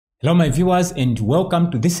Hello my viewers and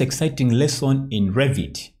welcome to this exciting lesson in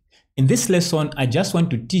Revit. In this lesson, I just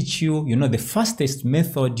want to teach you, the fastest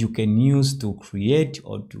method you can use to create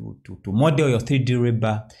or to model your 3D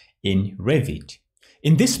Rebar in Revit.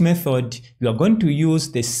 In this method, you are going to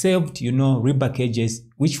use the saved, Rebar cages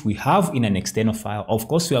which we have in an external file. Of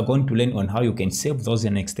course, we are going to learn on how you can save those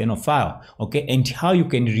in an external file, okay, and how you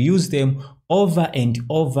can reuse them over and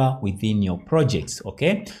over within your projects,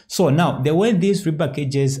 okay? So now, the way these Rebar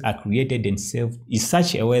cages are created and saved is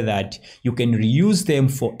such a way that you can reuse them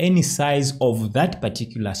for any size of that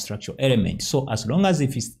particular structural element. So as long as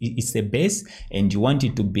if it's a base and you want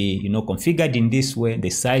it to be, configured in this way, the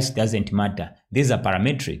size doesn't matter. These are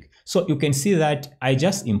parametric. So you can see that I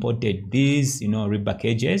just imported these, Rebar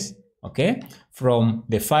cages, okay, from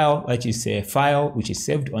the file, which is a file which is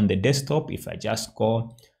saved on the desktop. If I just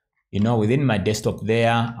go, within my desktop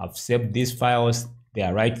there, I've saved these files. They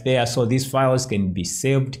are right there. So these files can be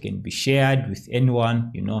saved, can be shared with anyone,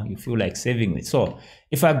 you feel like saving it. So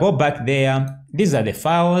if I go back there, these are the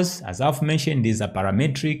files. As I've mentioned, these are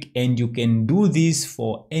parametric and you can do this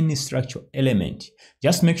for any structural element.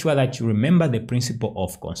 Just make sure that you remember the principle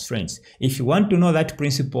of constraints. If you want to know that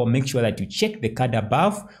principle, make sure that you check the card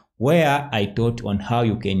above where I taught on how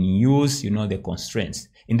you can use, the constraints.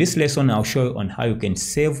 In this lesson, I'll show you on how you can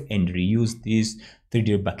save and reuse these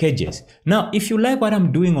 3D Rebar cages. Now, if you like what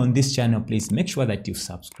I'm doing on this channel, please make sure that you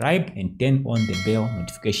subscribe and turn on the bell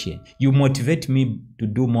notification. You motivate me to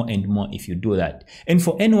do more and more if you do that. And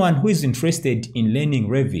for anyone who is interested in learning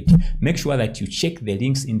Revit, make sure that you check the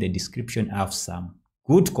links in the description. I have some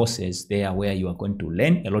good courses there where you are going to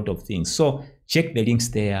learn a lot of things. So check the links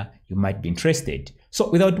there. You might be interested. So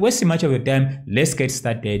without wasting much of your time, let's get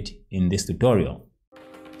started in this tutorial.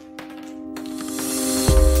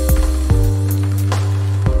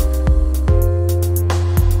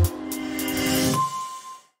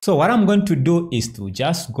 So what I'm going to do is to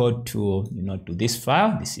just go to, to this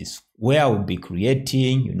file. This is where I will be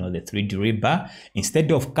creating, the 3D Rebar.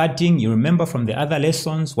 Instead of cutting, you remember from the other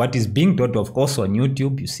lessons, what is being taught, of course, on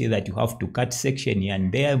YouTube, you see that you have to cut section here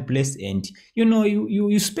and there place, and,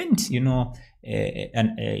 you spend,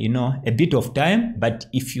 a bit of time, but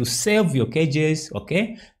if you save your cages,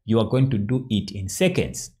 okay, you are going to do it in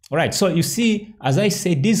seconds. All right, so you see, as I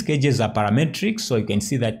said, these cages are parametric, so you can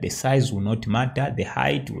see that the size will not matter, the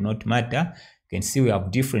height will not matter. You can see we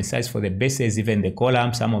have different size for the bases, even the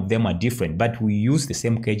columns, some of them are different, but we use the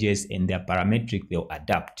same cages and they're parametric, they'll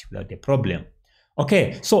adapt without a problem.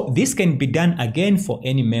 Okay, so this can be done again for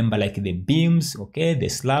any member, like the beams, okay, the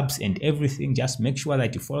slabs and everything. Just make sure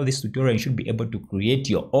that you follow this tutorial. You should be able to create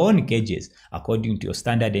your own cages according to your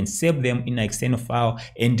standard and save them in an external file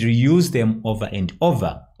and reuse them over and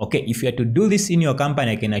over. Okay, if you are to do this in your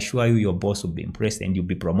company, I can assure you your boss will be impressed and you'll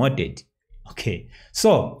be promoted. Okay,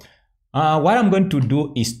 so what I'm going to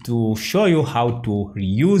do is to show you how to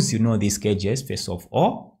reuse, these cages first of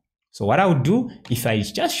all. So what I would do, if I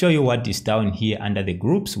just show you what is down here under the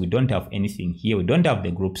groups, we don't have anything here. We don't have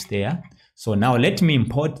the groups there. So now let me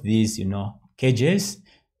import these, cages.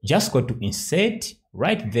 Just go to insert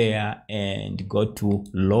right there and go to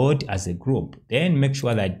load as a group. Then make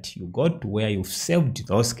sure that you go to where you've saved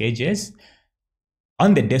those cages.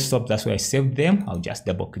 On the desktop, that's where I saved them. I'll just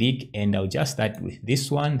double click and I'll just start with this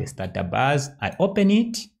one, the starter bars. I open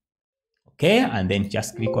it. Okay, and then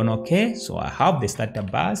just click on OK. So I have the starter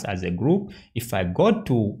bars as a group. If I go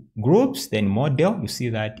to groups, then model, you see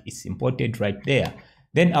that it's imported right there.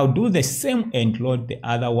 Then I'll do the same and load the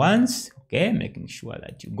other ones. Okay, making sure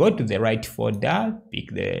that you go to the right folder, pick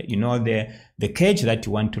the, the cage that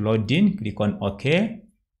you want to load in, click on OK.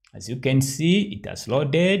 As you can see, it has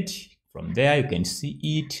loaded. From there, you can see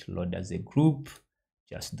it load as a group.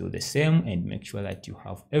 Just do the same and make sure that you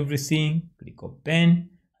have everything. Click open.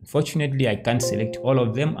 Unfortunately, I can't select all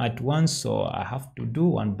of them at once, so I have to do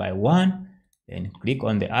one by one. Then click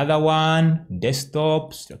on the other one,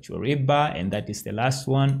 desktop, structural Rebar, and that is the last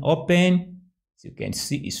one, open. As you can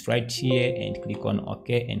see, it's right here, and click on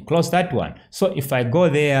OK and close that one. So if I go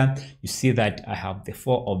there, you see that I have the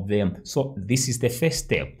 4 of them. So this is the first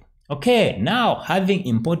step. Okay, now having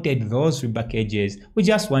imported those Rebar cages, we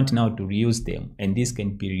just want now to reuse them, and this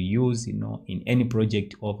can be reused, in any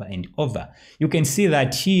project over and over. You can see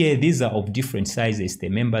that here, these are of different sizes. The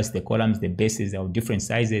members, the columns, the bases are of different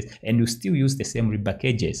sizes, and you still use the same Rebar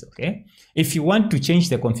cages, okay? If you want to change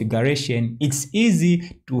the configuration, it's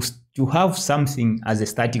easy to have something as a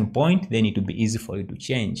starting point, then it will be easy for you to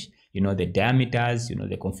change. The diameters,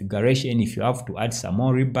 the configuration. If you have to add some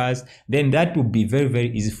more rebars, then that will be very,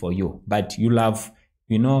 very easy for you. But you'll have,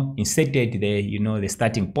 inserted the, the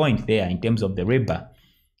starting point there in terms of the rebar.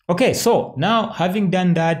 Okay, so now having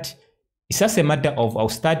done that, it's just a matter of I'll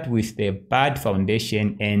start with the pad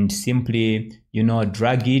foundation and simply,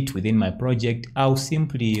 drag it within my project. I'll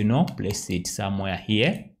simply, place it somewhere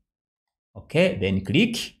here. Okay, then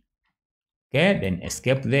click. Okay, then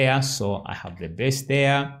escape there. So I have the base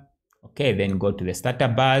there. Okay, then go to the starter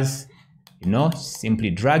bars. Simply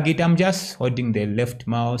drag it. I'm just holding the left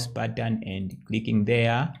mouse button and clicking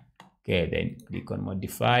there. Okay, then click on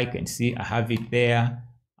modify. You can see I have it there.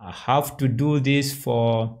 I have to do this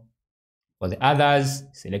for the others.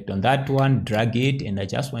 Select on that one, drag it, and I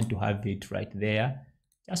just want to have it right there.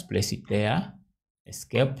 Just place it there.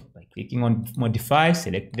 Escape by clicking on modify,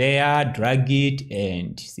 select there, drag it,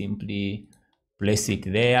 and simply place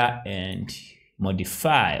it there and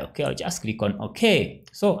modify. Okay, I'll just click on OK.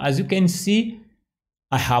 So as you can see,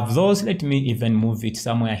 I have those. Let me even move it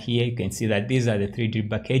somewhere here. You can see that these are the 3D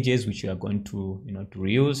packages which we are going to, to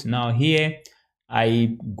reuse. Now here,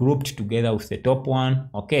 I grouped together with the top one.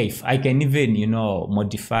 Okay, if I can even,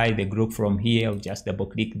 modify the group from here, I'll just double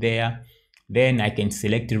click there. Then I can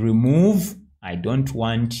select remove. I don't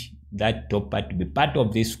want that top part to be part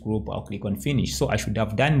of this group. I'll click on finish. So I should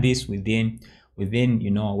have done this within,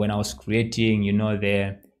 when I was creating,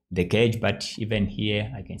 the cage, but even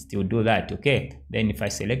here I can still do that. Okay, then if I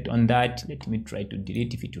select on that, let me try to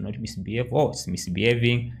delete if it will not misbehave. Oh, it's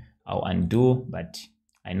misbehaving. I'll undo, but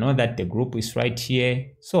I know that the group is right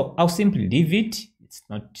here, so I'll simply leave it.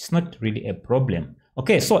 It's not really a problem.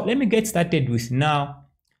 Okay, so let me get started with now,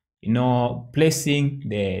 placing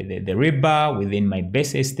the rebar within my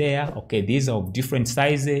bases there. Okay, these are of different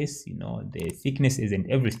sizes, the thicknesses and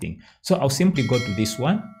everything. So I'll simply go to this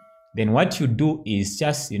one. Then what you do is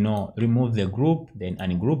just, remove the group, then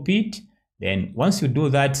ungroup it. Then once you do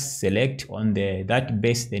that, select on that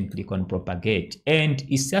base, then click on propagate. And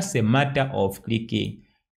it's just a matter of clicking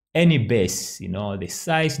any base, the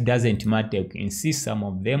size doesn't matter. You can see some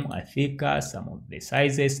of them are thicker, some of the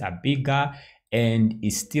sizes are bigger, and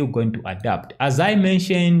it's still going to adapt. As I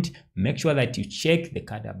mentioned, make sure that you check the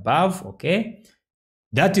card above. Okay,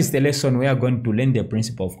 that is the lesson we are going to learn, the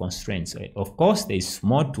principle of constraints. Of course, there is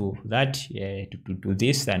more to that, to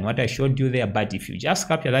this than what I showed you there, but if you just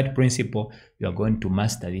capture that principle, you are going to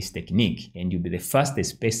master this technique and you'll be the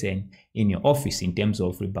fastest person in your office in terms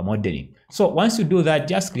of rebar modeling. So once you do that,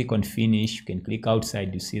 just click on finish. You can click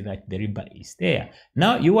outside, you see that the rebar is there.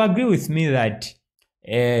 Now you agree with me that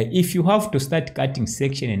if you have to start cutting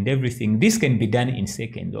section and everything, this can be done in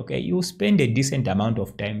seconds. Okay, you spend a decent amount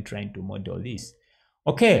of time trying to model this.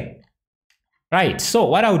 Okay, right, so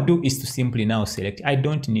what I'll do is to simply now select. I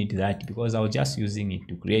don't need that because I was just using it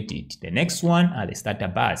to create it. The next one are the starter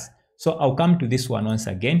bars. So I'll come to this one once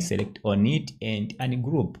again, select on it and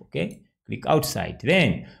ungroup. Okay, click outside.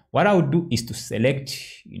 Then what I'll do is to select,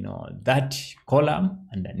 that column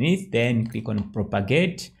underneath, then click on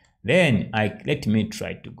propagate. Then let me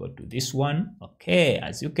try to go to this one. Okay,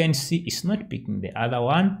 as you can see, it's not picking the other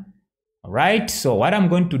one. All right, so what I'm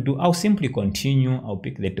going to do, I'll simply continue. I'll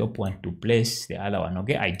pick the top one to place the other one.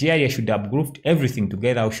 Okay, ideally I should have grouped everything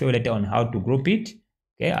together. I'll show you later on how to group it.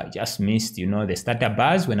 Okay, I just missed, the starter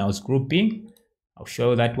bars when I was grouping. I'll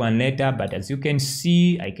show that one later, but as you can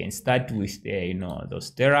see, I can start with the, those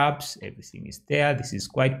stirrups. Everything is there. This is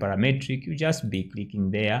quite parametric. You just be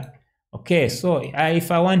clicking there. Okay, so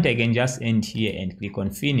if I want, I can just end here and click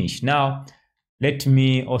on finish. Now, let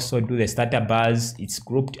me also do the starter bars. It's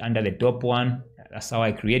grouped under the top one. That's how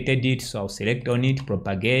I created it. So I'll select on it,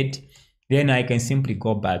 propagate. Then I can simply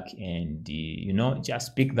go back and,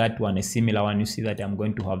 just pick that one, a similar one. You see that I'm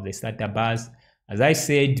going to have the starter bars. As I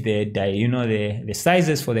said, the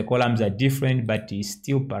sizes for the columns are different, but it's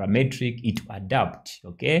still parametric. It will adapt.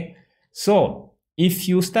 Okay. So if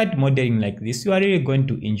you start modeling like this, you are really going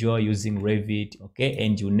to enjoy using Revit, okay,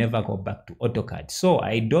 and you never go back to AutoCAD. So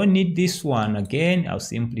I don't need this one again. I'll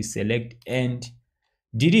simply select and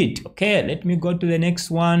delete. Okay, let me go to the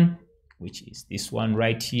next one, which is this one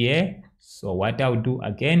right here. So what I'll do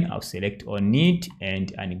again, I'll select on it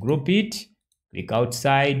and ungroup it. Click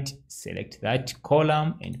outside, select that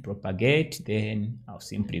column and propagate. Then I'll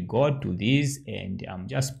simply go to this and I'm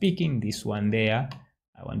just picking this one there.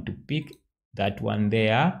 I want to pick that one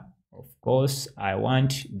there. Of course, I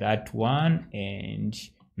want that one, and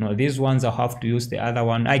these ones I'll have to use the other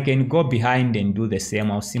one. I can go behind and do the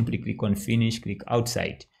same. I'll simply click on finish, click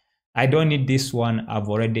outside. I don't need this one. I've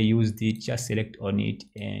already used it. Just select on it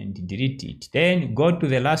and delete it. Then go to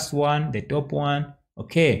the last one, the top one.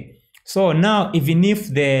 Okay. So now, even if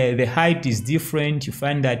the height is different, you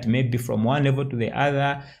find that maybe from one level to the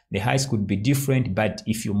other, the heights could be different. But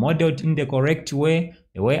if you modeled in the correct way,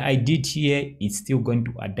 the way I did here, it's still going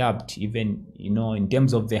to adapt, even, in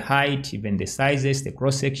terms of the height, even the sizes, the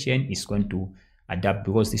cross section is going to adapt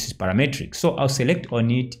because this is parametric. So I'll select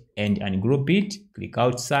on it and ungroup it, click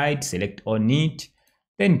outside, select on it,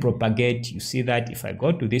 then propagate. You see that if I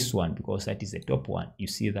go to this one, because that is the top one, you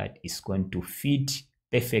see that it's going to fit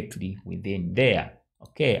perfectly within there.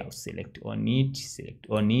 Okay, I'll select on it, select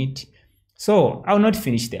on it. So I'll not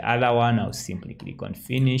finish the other one. I'll simply click on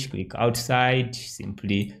finish, click outside,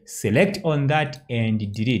 simply select on that and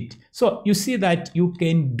delete. So you see that you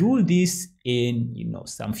can do this in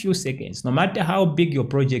some few seconds. No matter how big your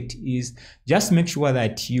project is, just make sure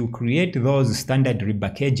that you create those standard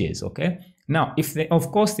Rebar cages. Okay. Now,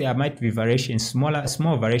 of course, there might be variations,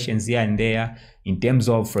 small variations here and there in terms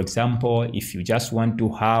of, for example, if you just want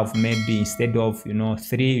to have maybe instead of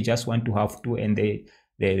 3, you just want to have 2, and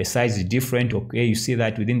the size is different. Okay, you see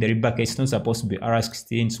that within the Rebar case, it's not supposed to be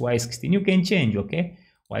R16, it's Y16. You can change. Okay,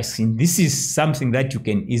 Y16. This is something that you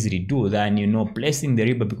can easily do than placing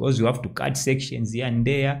the Rebar, because you have to cut sections here and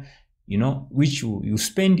there. Which you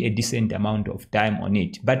spend a decent amount of time on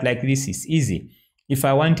it. But like this is easy. If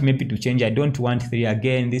I want maybe to change, I don't want 3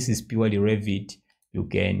 again. This is purely Revit. You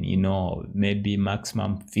can, maybe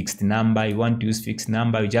maximum fixed number. You want to use fixed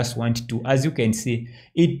number. You just want to, as you can see,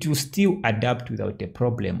 it will still adapt without a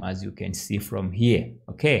problem, as you can see from here.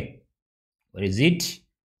 Okay. Where is it?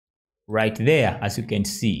 Right there, as you can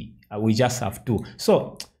see. We just have 2.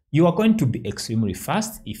 So you are going to be extremely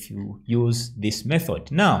fast if you use this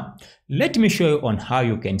method. Now, let me show you on how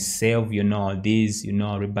you can save, these,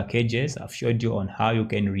 Rebar cages. I've showed you on how you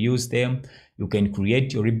can reuse them. You can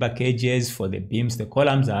create your Rebar cages for the beams, the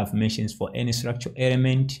columns I have mentioned for any structural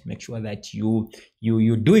element. Make sure that you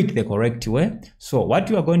do it the correct way. So what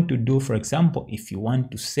you are going to do, for example, if you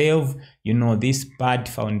want to save, this pad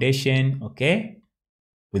foundation, okay,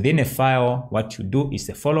 within a file, what you do is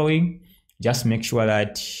the following. Just make sure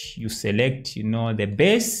that you select, the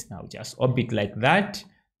base. I'll just orbit like that.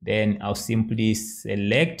 Then I'll simply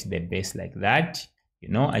select the base like that.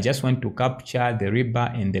 I just want to capture the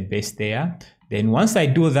Rebar and the base there. Then once I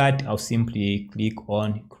do that, I'll simply click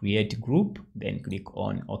on create group, then click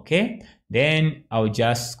on OK. Then I'll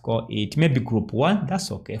just call it maybe group 1.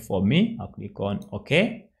 That's okay for me. I'll click on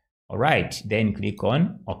OK. All right. Then click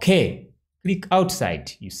on OK. Click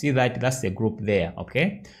outside. You see that that's the group there.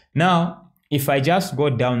 Okay. Now, if I just go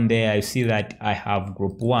down there, you see that I have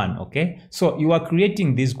group 1, okay? So you are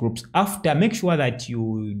creating these groups after. Make sure that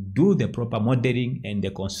you do the proper modeling and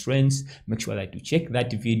the constraints. Make sure that you check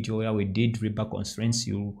that video where we did Rebar constraints.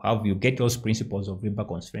 You get those principles of Rebar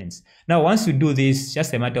constraints. Now, once you do this,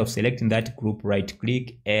 just a matter of selecting that group, right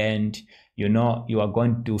click, and you are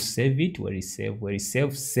going to save it. Where is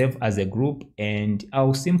save? Save as a group, and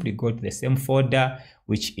I'll simply go to the same folder,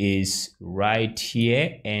 which is right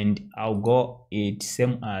here, and I'll call it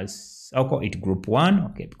group 1,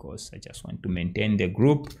 okay, because I just want to maintain the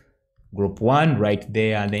group 1 right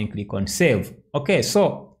there, and then click on save. Okay,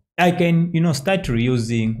 so I can start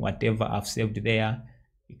reusing whatever I've saved there.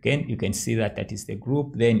 You can see that is the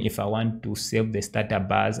group. Then if I want to save the starter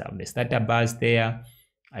bars, I have the starter bars there.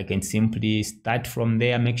 I can simply start from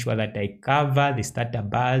there, make sure that I cover the starter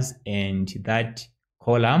bars and that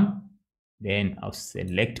column. Then I'll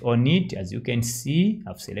select on it. As you can see,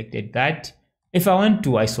 I've selected that. If I want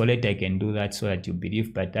to isolate, I can do that so that you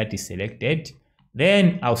believe, but that is selected.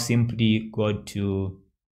 Then I'll simply go to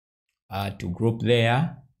group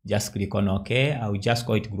there. Just click on OK. I'll just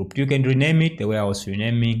call it group 2. You can rename it the way I was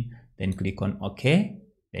renaming. Then click on OK.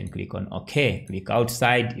 Then click on OK. Click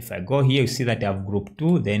outside. If I go here, you see that I have group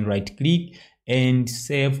 2. Then right click and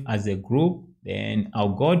save as a group. Then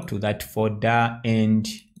I'll go to that folder, and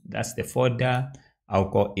that's the folder. I'll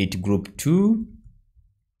call it group 2.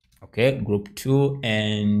 Okay, group 2,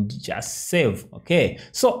 and just save. Okay,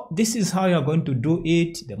 so this is how you're going to do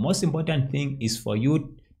it. The most important thing is for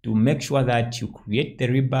you to make sure that you create the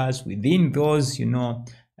rebars within those,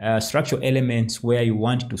 structural elements where you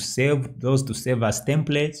want to save those to save as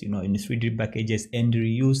templates, in 3D packages, and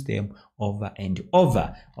reuse them over and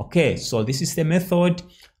over. Okay, so this is the method.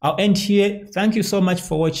 I'll end here. Thank you so much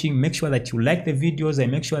for watching. Make sure that you like the videos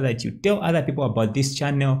and make sure that you tell other people about this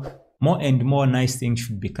channel. More and more nice things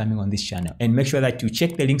should be coming on this channel, and make sure that you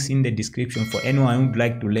check the links in the description for anyone who would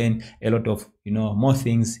like to learn a lot of more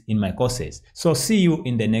things in my courses. So see you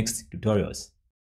in the next tutorials.